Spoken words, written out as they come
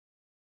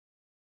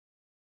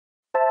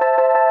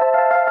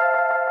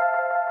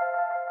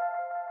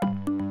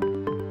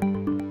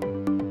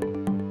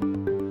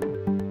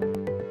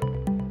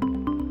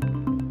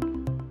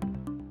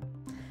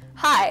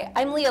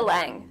I'm Leah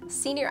Lang,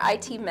 Senior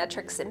IT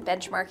Metrics and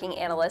Benchmarking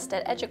Analyst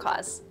at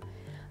EDUCAUSE.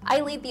 I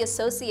lead the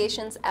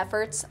association's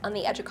efforts on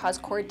the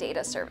EDUCAUSE Core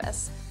Data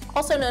Service,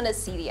 also known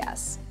as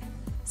CDS.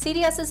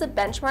 CDS is a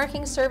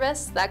benchmarking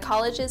service that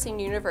colleges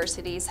and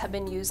universities have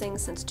been using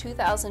since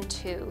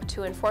 2002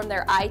 to inform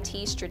their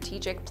IT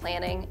strategic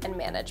planning and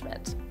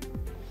management.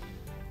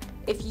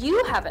 If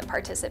you haven't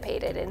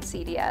participated in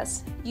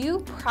CDS, you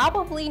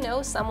probably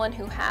know someone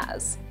who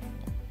has.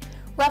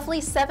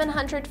 Roughly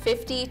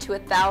 750 to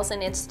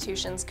 1,000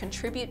 institutions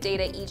contribute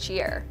data each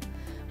year.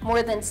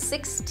 More than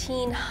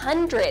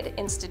 1,600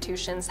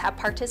 institutions have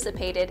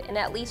participated in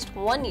at least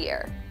 1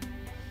 year.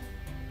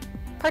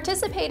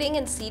 Participating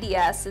in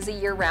CDS is a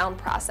year-round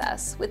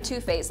process with 2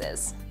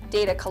 phases,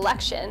 data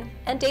collection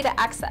and data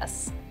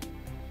access.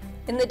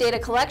 In the data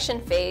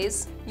collection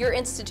phase, your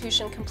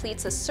institution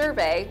completes a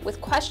survey with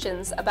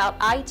questions about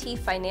IT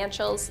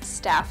financials,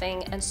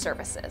 staffing, and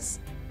services.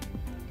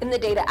 In the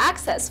data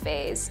access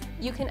phase,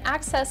 you can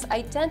access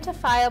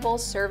identifiable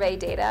survey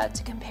data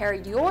to compare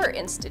your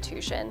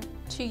institution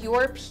to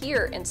your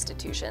peer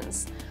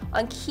institutions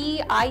on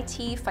key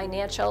IT,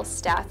 financial,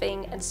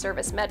 staffing, and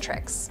service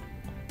metrics.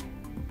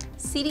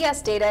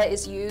 CDS data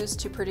is used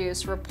to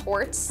produce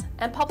reports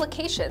and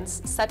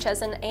publications such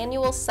as an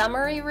annual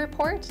summary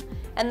report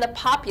and the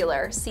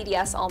popular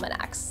CDS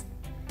almanacs.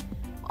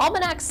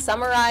 Almanacs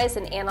summarize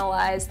and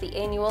analyze the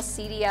annual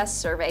CDS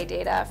survey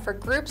data for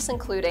groups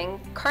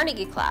including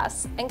Carnegie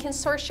Class and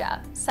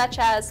consortia, such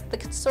as the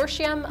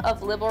Consortium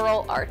of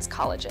Liberal Arts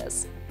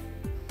Colleges.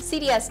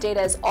 CDS data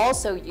is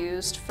also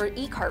used for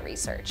e-car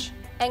research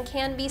and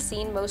can be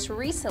seen most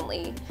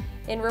recently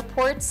in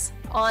reports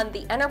on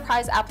the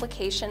Enterprise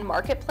Application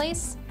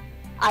Marketplace,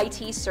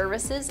 IT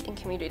services in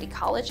community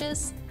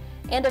colleges,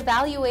 and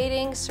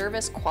evaluating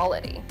service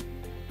quality.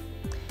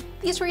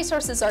 These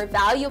resources are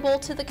valuable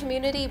to the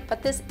community,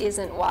 but this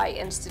isn't why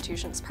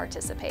institutions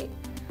participate.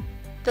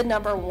 The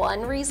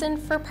 #1 reason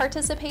for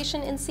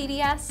participation in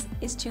CDS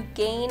is to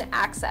gain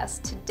access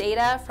to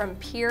data from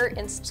peer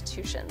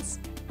institutions.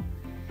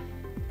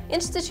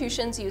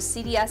 Institutions use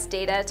CDS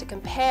data to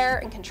compare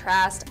and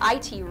contrast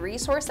IT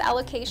resource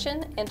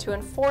allocation and to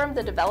inform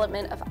the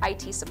development of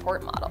IT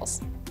support models.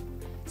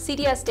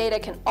 CDS data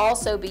can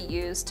also be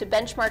used to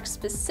benchmark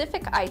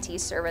specific IT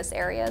service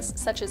areas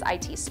such as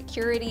IT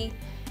security,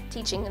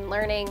 teaching and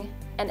learning,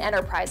 and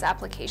enterprise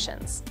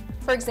applications.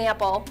 For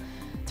example,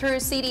 through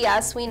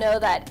CDS, we know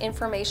that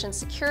information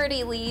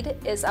security lead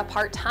is a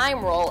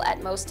part-time role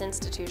at most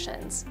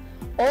institutions.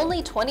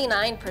 Only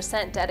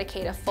 29%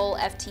 dedicate a full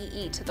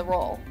FTE to the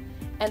role,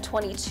 and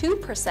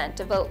 22%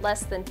 devote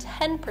less than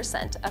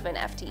 10% of an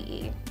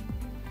FTE.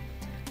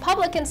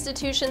 Public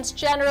institutions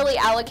generally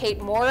allocate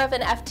more of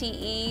an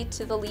FTE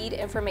to the lead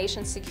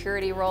information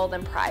security role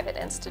than private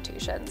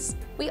institutions.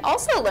 We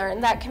also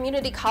learned that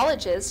community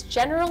colleges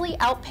generally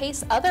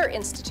outpace other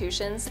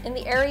institutions in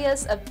the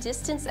areas of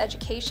distance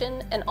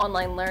education and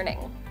online learning.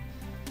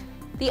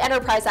 The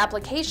Enterprise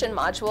Application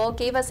module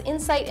gave us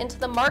insight into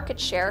the market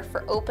share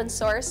for open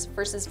source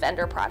versus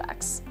vendor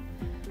products.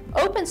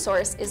 Open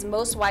source is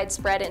most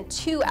widespread in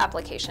 2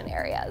 application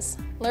areas,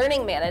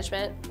 learning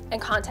management and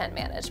content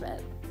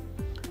management.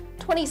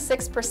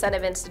 26%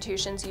 of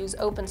institutions use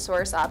open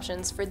source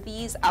options for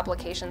these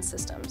application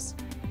systems.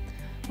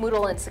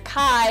 Moodle and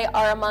Sakai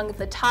are among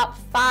the top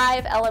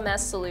 5 LMS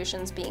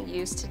solutions being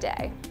used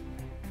today.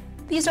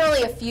 These are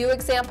only a few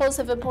examples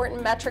of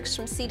important metrics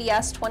from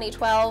CDS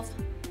 2012.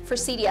 For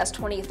CDS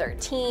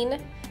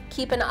 2013,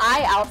 keep an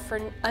eye out for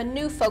a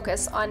new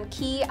focus on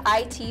key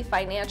IT,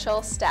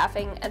 financial,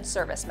 staffing, and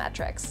service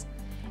metrics,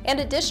 and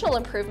additional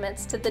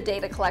improvements to the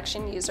data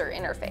collection user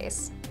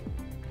interface.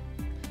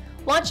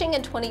 Launching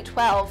in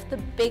 2012, the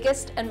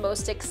biggest and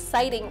most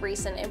exciting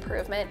recent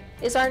improvement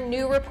is our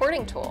new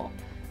reporting tool,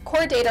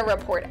 Core Data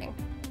Reporting.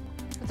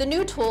 The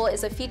new tool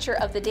is a feature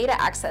of the data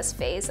access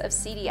phase of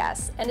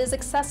CDS and is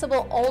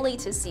accessible only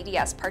to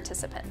CDS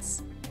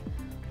participants.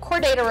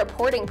 Core Data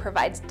Reporting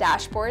provides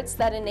dashboards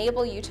that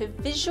enable you to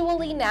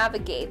visually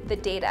navigate the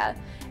data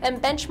and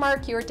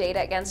benchmark your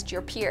data against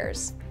your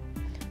peers.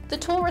 The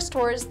tool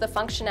restores the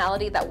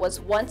functionality that was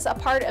once a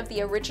part of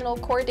the original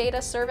Core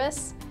Data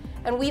Service,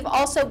 and we've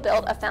also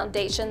built a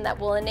foundation that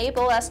will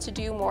enable us to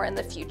do more in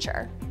the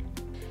future.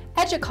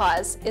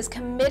 EDUCAUSE is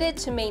committed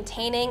to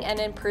maintaining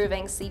and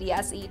improving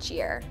CDS each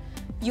year.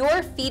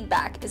 Your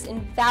feedback is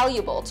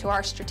invaluable to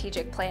our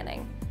strategic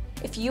planning.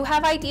 If you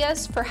have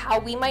ideas for how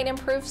we might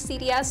improve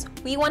CDS,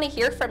 we want to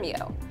hear from you.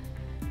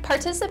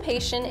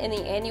 Participation in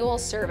the annual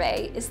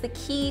survey is the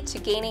key to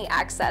gaining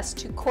access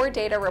to core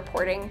data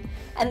reporting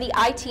and the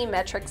IT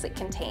metrics it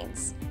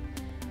contains.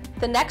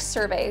 The next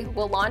survey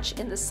will launch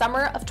in the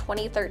summer of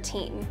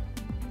 2013.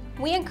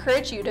 We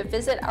encourage you to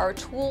visit our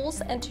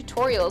tools and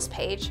tutorials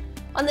page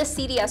on the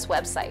CDS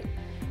website.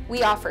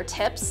 We offer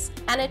tips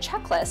and a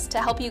checklist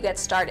to help you get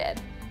started.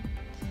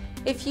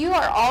 If you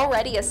are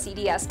already a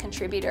CDS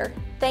contributor,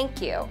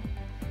 thank you.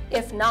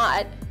 If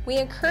not, we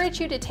encourage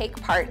you to take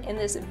part in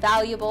this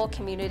valuable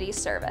community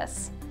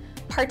service.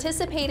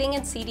 Participating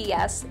in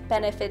CDS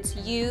benefits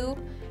you,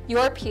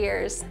 your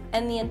peers,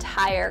 and the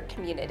entire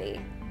community.